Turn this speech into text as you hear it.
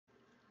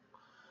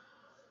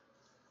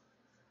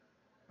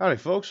Howdy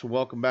folks,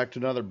 welcome back to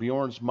another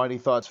Bjorn's Mighty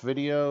Thoughts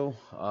video.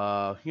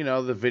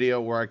 The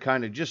video where I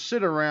kind of just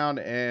sit around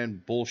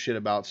and bullshit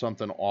about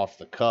something off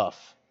the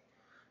cuff.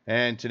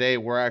 And today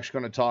we're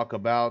actually going to talk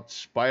about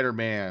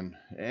Spider-Man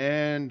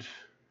and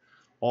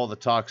all the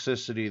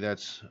toxicity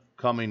that's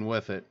coming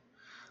with it.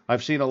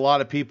 I've seen a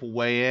lot of people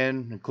weigh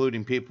in,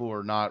 including people who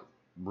are not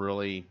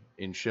really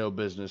in show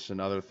business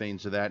and other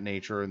things of that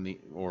nature,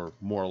 or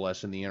more or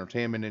less in the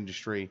entertainment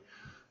industry,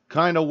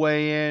 kind of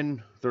weigh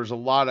in. There's a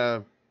lot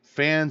of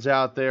fans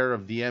out there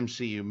of the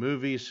MCU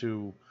movies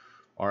who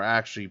are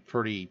actually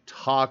pretty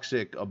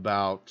toxic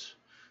about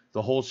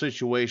the whole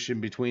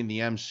situation between the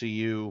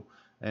MCU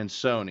and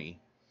Sony.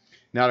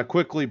 Now, to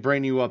quickly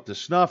bring you up to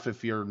snuff,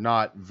 if you're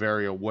not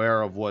very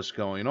aware of what's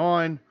going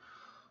on,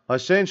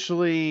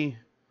 essentially,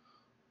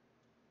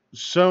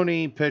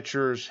 Sony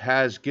Pictures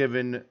has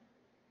given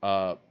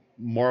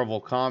Marvel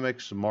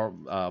Comics,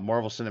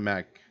 Marvel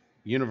Cinematic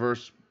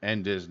Universe,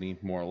 and Disney,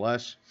 more or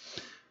less,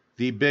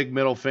 the big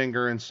middle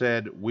finger and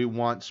said, we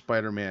want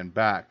Spider-Man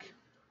back.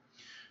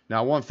 Now,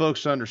 I want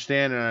folks to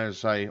understand, and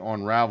as I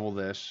unravel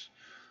this,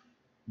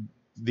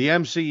 the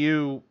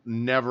MCU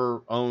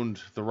never owned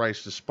the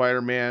rights to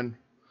Spider-Man.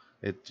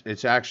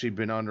 It's actually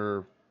been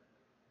under,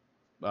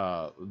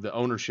 the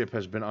ownership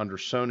has been under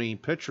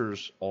Sony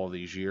Pictures all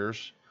these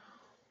years.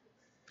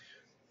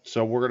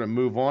 So we're going to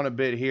move on a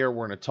bit here.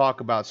 We're going to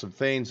talk about some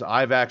things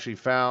I've actually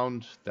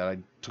found that I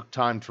took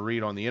time to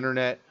read on the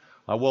internet.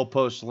 I will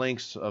post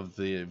links of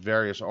the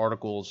various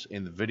articles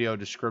in the video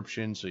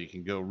description so you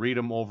can go read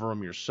them over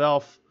them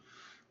yourself.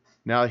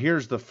 Now,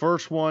 here's the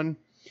first one.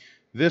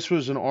 This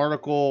was an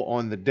article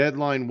on the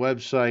Deadline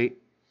website.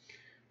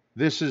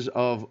 This is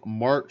of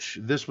March.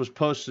 This was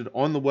posted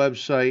on the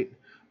website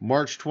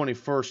March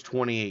 21st,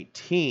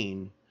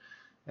 2018.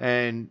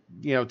 And,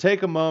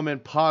 take a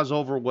moment, pause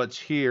over what's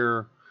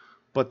here.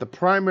 But the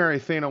primary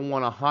thing I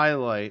want to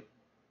highlight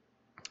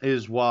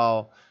is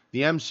while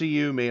the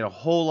MCU made a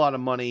whole lot of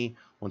money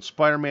on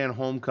Spider-Man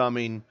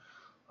Homecoming,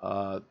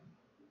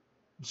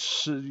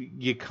 so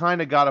you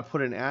kind of got to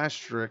put an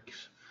asterisk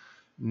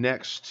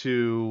next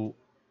to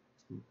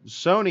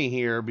Sony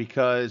here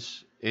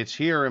because it's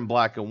here in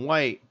black and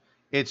white.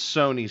 It's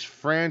Sony's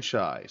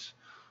franchise.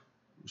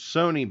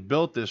 Sony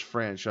built this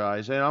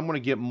franchise, and I'm going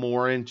to get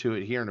more into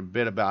it here in a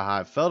bit about how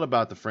I felt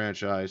about the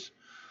franchise.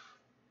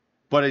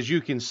 But as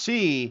you can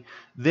see,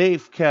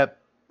 they've kept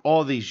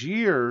all these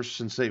years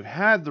since they've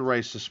had the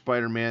rights to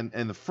Spider-Man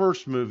and the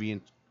first movie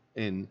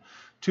in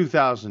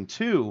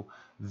 2002,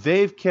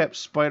 they've kept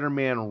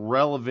Spider-Man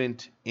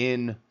relevant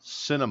in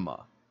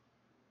cinema,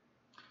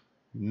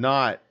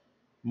 not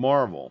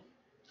Marvel.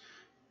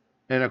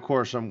 And of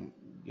course, I'm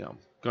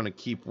going to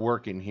keep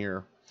working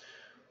here,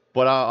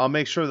 but I'll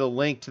make sure the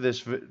link to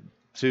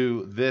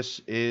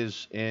this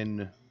is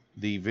in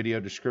the video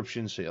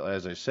description. So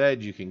as I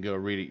said, you can go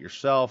read it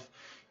yourself.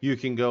 You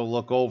can go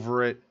look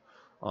over it.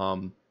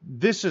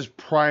 This is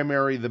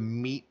primary the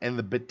meat and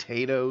the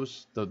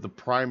potatoes, the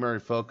primary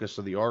focus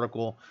of the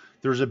article.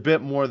 There's a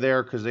bit more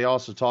there because they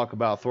also talk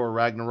about Thor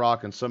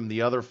Ragnarok and some of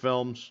the other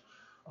films.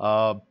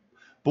 But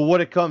what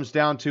it comes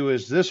down to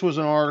is this was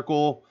an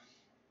article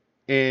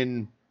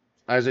in,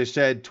 as I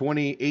said,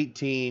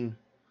 2018,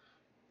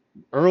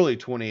 early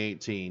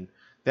 2018,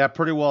 that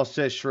pretty well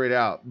says straight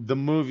out, the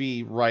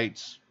movie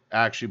rights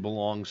actually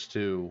belongs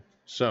to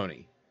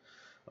Sony.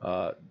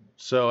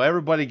 So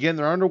everybody getting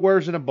their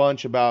underwears in a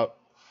bunch about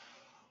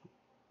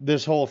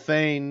this whole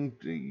thing.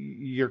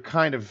 You're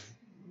kind of,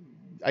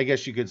 I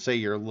guess you could say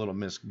you're a little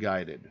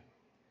misguided.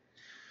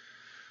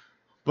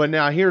 But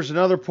now here's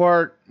another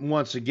part.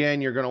 Once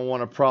again, you're going to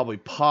want to probably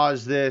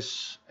pause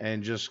this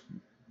and just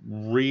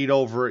read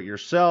over it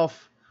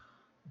yourself.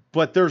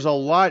 But there's a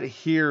lot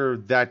here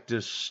that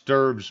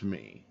disturbs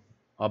me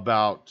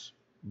about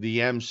the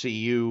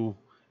MCU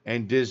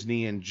and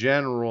Disney in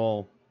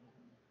general,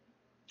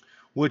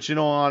 which in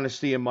all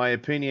honesty, in my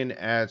opinion,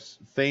 as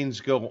things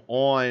go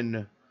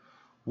on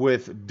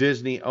with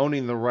Disney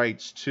owning the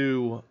rights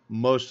to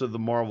most of the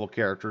Marvel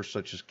characters,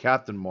 such as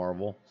Captain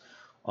Marvel,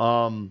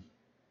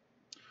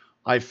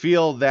 I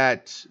feel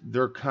that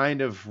they're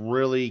kind of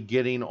really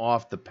getting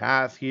off the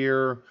path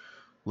here.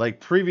 Like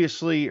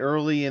previously,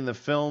 early in the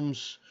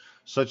films,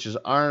 such as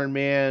Iron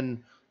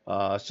Man,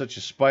 such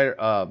as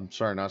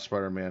not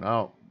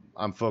Spider-Man.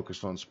 I'm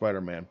focused on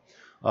Spider-Man.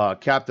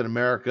 Captain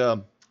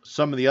America,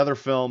 some of the other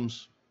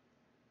films,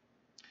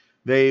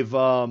 they've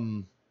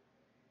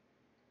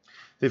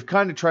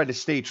kind of tried to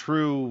stay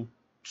true,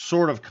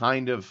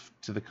 kind of,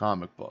 to the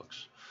comic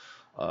books.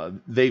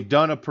 They've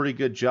done a pretty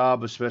good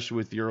job, especially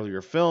with the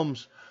earlier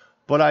films.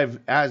 But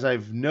as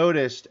I've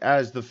noticed,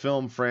 as the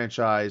film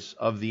franchise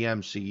of the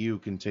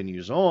MCU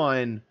continues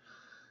on,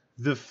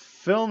 the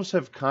films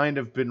have kind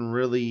of been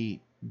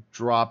really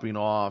dropping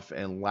off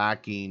and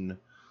lacking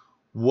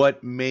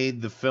what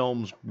made the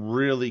films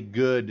really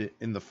good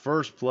in the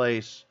first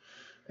place.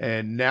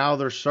 And now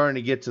they're starting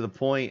to get to the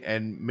point,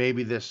 and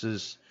maybe this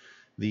is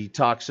the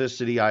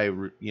toxicity I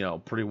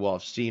pretty well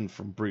have seen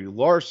from Brie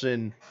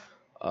Larson,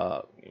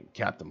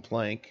 Captain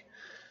Plank,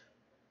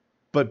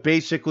 But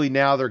basically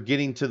now they're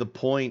getting to the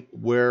point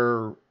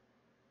where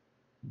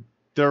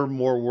they're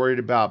more worried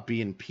about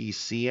being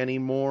PC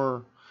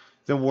anymore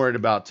than worried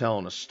about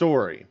telling a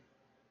story.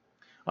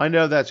 I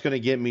know that's going to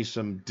get me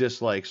some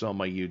dislikes on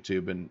my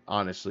YouTube, and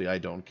honestly, I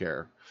don't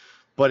care.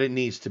 But it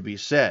needs to be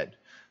said.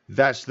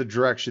 That's the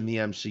direction the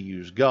MCU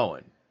is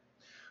going.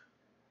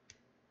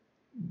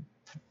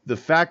 The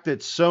fact that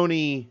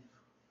Sony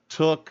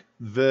took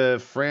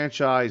the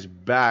franchise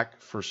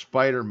back for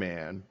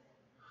Spider-Man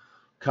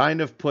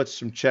kind of puts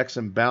some checks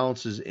and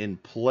balances in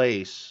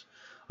place,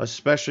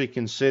 especially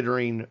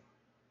considering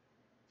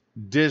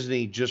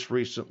Disney just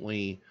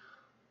recently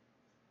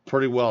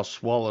pretty well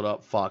swallowed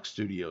up Fox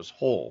Studios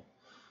whole.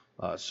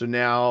 So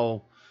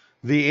now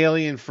the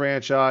Alien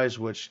franchise,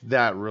 which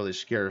that really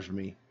scares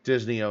me.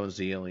 Disney owns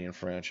the Alien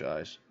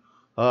franchise.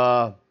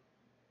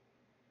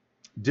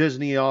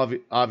 Disney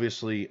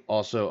obviously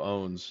also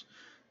owns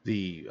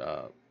the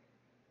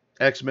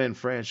X-Men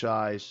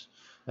franchise,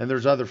 and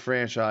there's other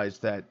franchise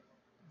that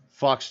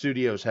Fox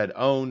Studios had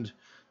owned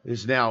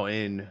is now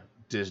in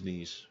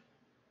Disney's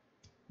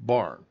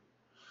barn.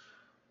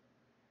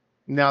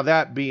 Now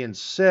that being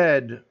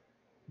said,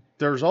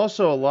 there's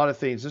also a lot of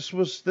things. This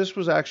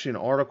was actually an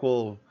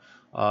article.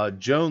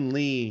 Joan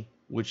Lee,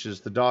 which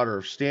is the daughter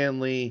of Stan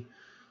Lee,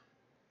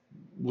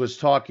 was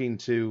talking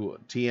to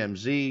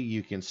TMZ.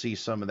 You can see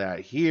some of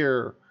that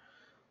here.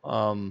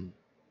 And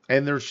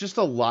there's just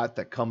a lot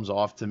that comes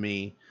off to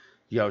me.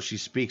 She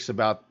speaks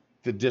about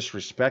the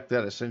disrespect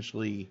that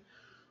essentially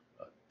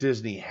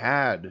Disney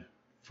had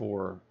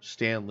for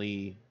Stan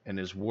Lee and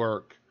his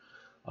work,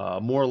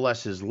 more or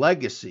less his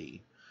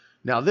legacy.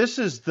 Now, this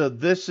is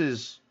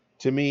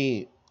to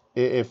me,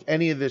 if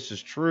any of this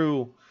is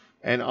true,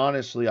 and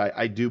honestly,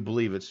 I do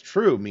believe it's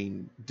true. I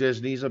mean,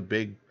 Disney's a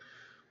big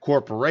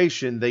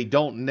corporation. They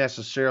don't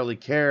necessarily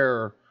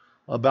care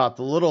about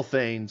the little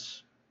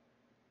things.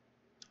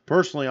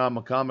 Personally, I'm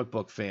a comic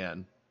book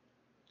fan.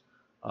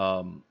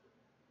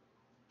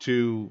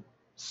 To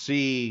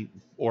see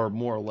or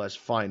more or less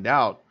find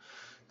out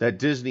that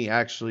Disney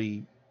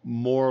actually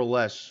more or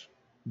less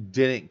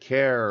didn't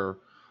care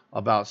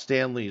about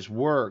Stan Lee's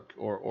work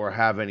or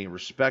have any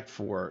respect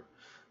for it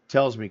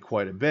tells me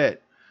quite a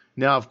bit.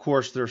 Now, of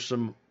course, there's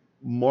some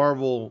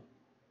Marvel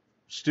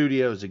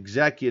Studios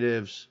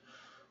executives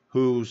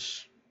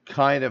who's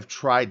kind of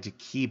tried to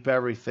keep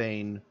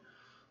everything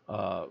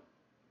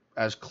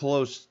as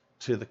close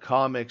to the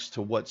comics,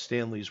 to what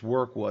Stan Lee's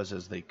work was,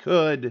 as they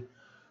could.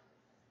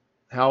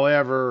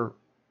 However,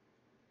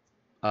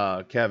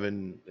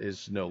 Kevin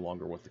is no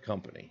longer with the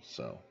company.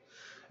 So,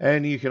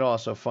 and you can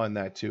also find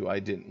that too. I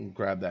didn't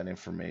grab that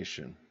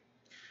information.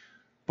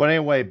 But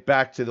anyway,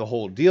 back to the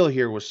whole deal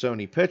here with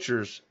Sony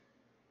Pictures.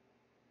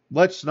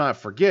 Let's not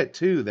forget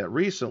too that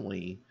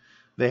recently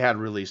they had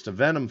released a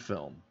Venom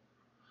film,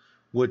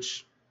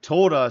 which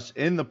told us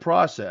in the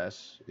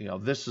process,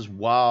 this is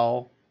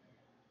while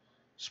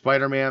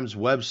Spider-Man's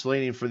web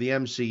slating for the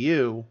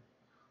MCU,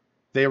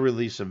 they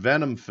release a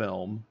Venom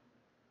film.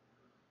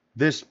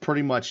 This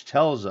pretty much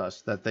tells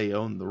us that they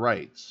own the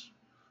rights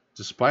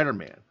to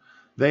Spider-Man.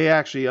 They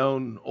actually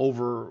own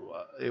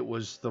it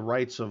was the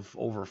rights of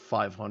over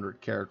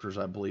 500 characters,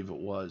 I believe it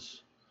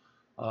was,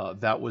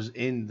 that was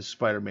in the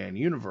Spider-Man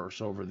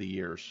universe over the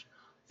years.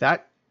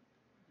 That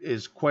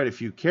is quite a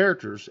few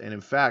characters, and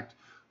in fact,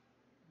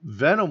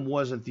 Venom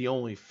wasn't the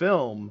only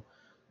film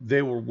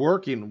they were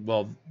working.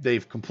 Well,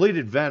 they've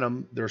completed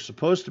Venom. There's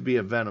supposed to be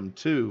a Venom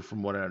 2,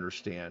 from what I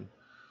understand.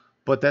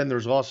 But then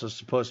there's also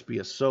supposed to be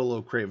a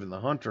solo Kraven the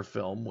Hunter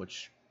film,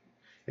 which,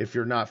 if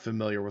you're not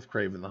familiar with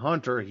Kraven the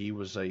Hunter, he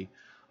was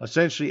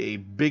essentially a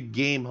big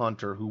game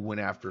hunter who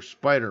went after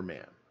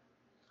Spider-Man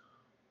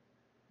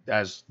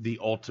as the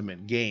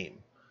ultimate game.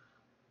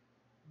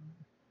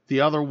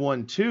 The other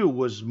one, too,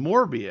 was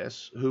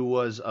Morbius, who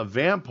was a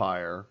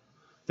vampire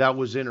that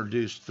was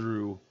introduced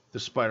through the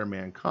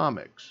Spider-Man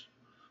comics.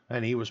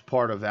 And he was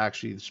part of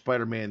actually the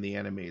Spider-Man the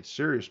Animated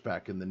Series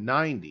back in the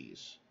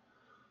 90s.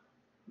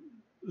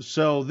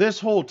 So this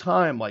whole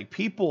time, like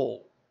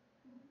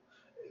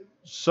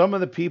some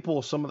of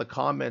the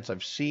comments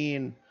I've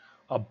seen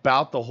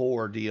about the whole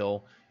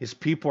ordeal is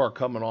people are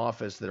coming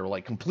off as they're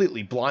like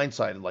completely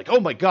blindsided. Like, oh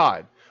my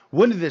God,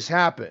 when did this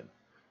happen?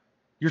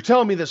 You're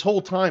telling me this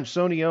whole time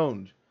Sony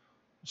owned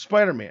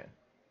Spider-Man.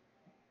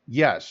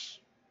 Yes.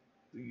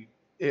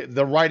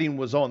 The writing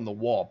was on the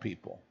wall,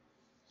 people.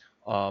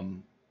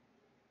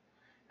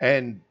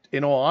 And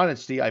in all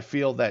honesty, I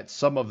feel that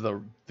some of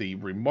the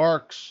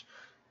remarks,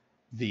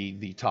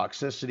 the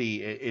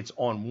toxicity, it's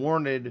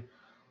unwarranted.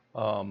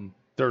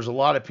 There's a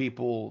lot of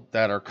people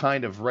that are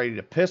kind of ready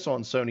to piss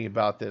on Sony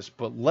about this,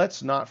 but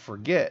let's not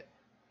forget,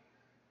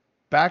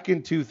 back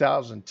in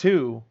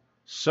 2002,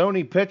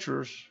 Sony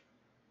Pictures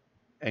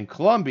and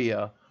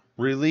Columbia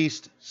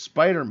released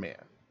Spider-Man.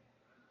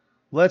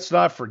 Let's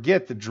not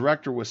forget the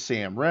director was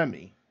Sam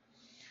Raimi.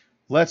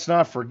 Let's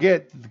not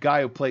forget the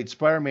guy who played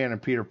Spider-Man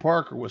and Peter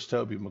Parker was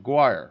Tobey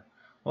Maguire.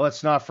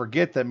 Let's not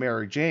forget that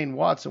Mary Jane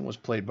Watson was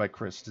played by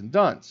Kristen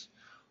Dunst.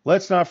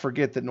 Let's not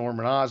forget that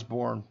Norman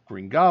Osborn,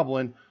 Green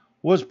Goblin,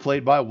 was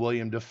played by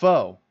William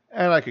Dafoe.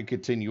 And I could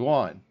continue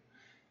on.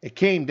 It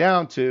came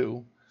down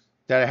to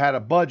that it had a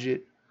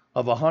budget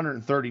of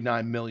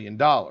 $139 million.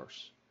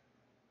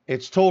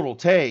 Its total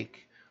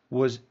take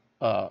was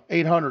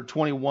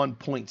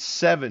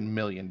 $821.7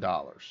 million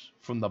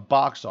from the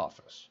box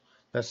office.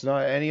 That's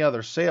not any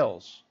other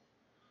sales.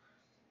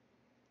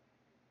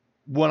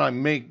 What I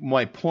make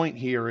my point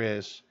here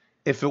is,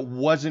 if it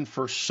wasn't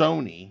for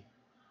Sony,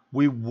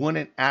 we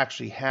wouldn't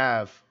actually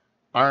have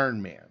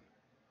Iron Man.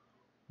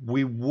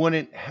 We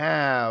wouldn't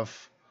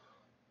have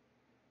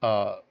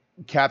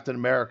Captain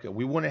America.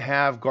 We wouldn't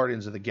have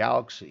Guardians of the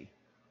Galaxy.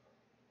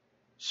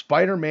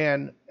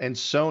 Spider-Man and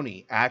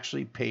Sony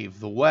actually paved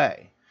the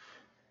way.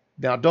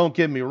 Now, don't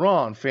get me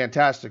wrong,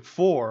 Fantastic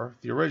Four,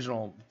 the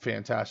original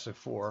Fantastic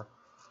Four,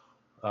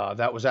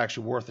 that was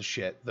actually worth a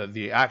shit.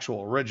 The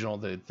actual original,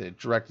 the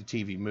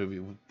direct-to-TV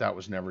movie, that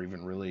was never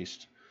even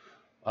released.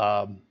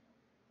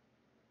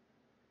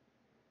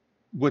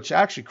 Which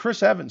actually,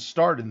 Chris Evans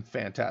starred in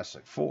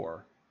Fantastic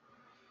Four.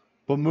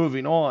 But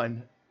moving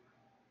on,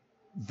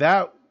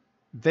 that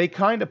they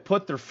kind of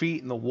put their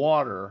feet in the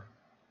water,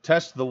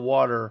 tested the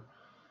water.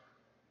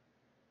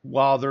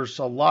 While there's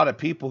a lot of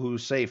people who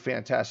say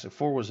Fantastic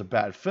Four was a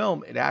bad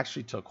film, it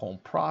actually took home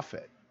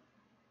profit,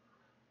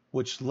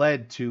 which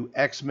led to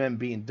X-Men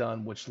being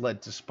done, which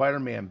led to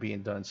Spider-Man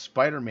being done,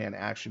 Spider-Man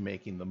actually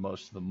making the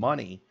most of the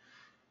money.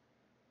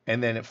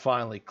 And then it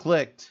finally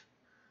clicked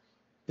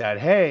that,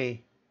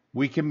 hey,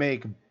 we can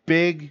make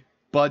big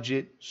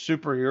budget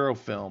superhero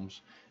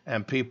films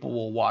and people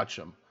will watch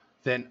them.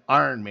 Then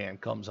Iron Man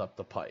comes up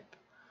the pipe.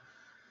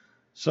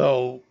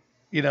 So,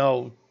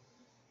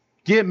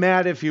 get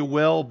mad if you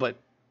will, but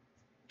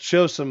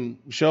show a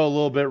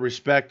little bit of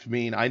respect. I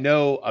mean, I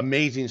know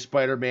Amazing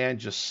Spider-Man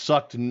just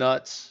sucked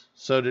nuts.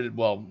 So did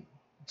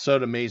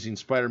Amazing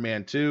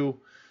Spider-Man 2.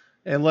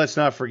 And let's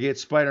not forget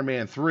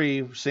Spider-Man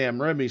 3, Sam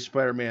Raimi's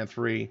Spider-Man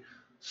 3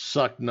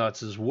 sucked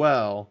nuts as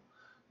well.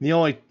 The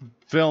only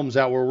films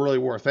that were really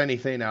worth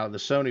anything out of the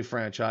Sony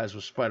franchise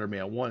was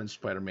Spider-Man 1 and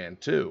Spider-Man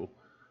 2.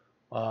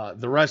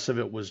 The rest of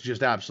it was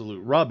just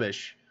absolute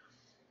rubbish.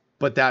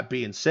 But that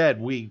being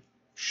said, we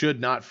should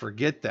not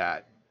forget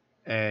that.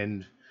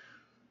 And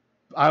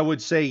I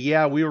would say,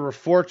 yeah, we were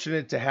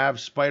fortunate to have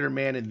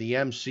Spider-Man in the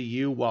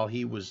MCU while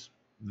he was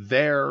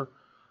there.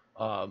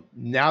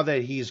 Now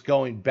that he's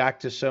going back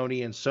to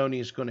Sony and Sony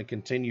is going to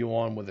continue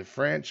on with the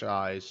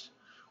franchise,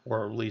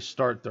 or at least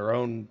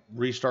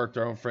restart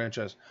their own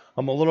franchise,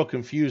 I'm a little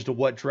confused of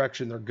what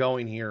direction they're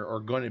going here or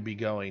going to be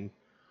going.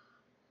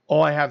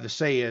 All I have to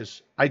say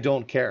is, I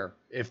don't care.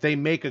 If they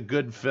make a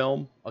good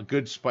film, a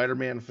good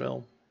Spider-Man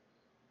film,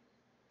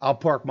 I'll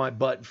park my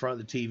butt in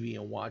front of the TV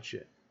and watch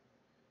it.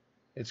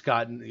 It's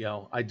gotten,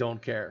 I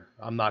don't care.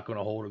 I'm not going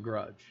to hold a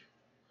grudge.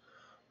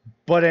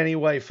 But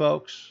anyway,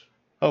 folks,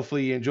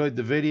 hopefully you enjoyed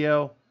the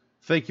video.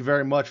 Thank you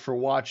very much for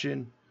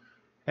watching,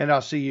 and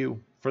I'll see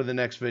you for the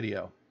next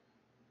video.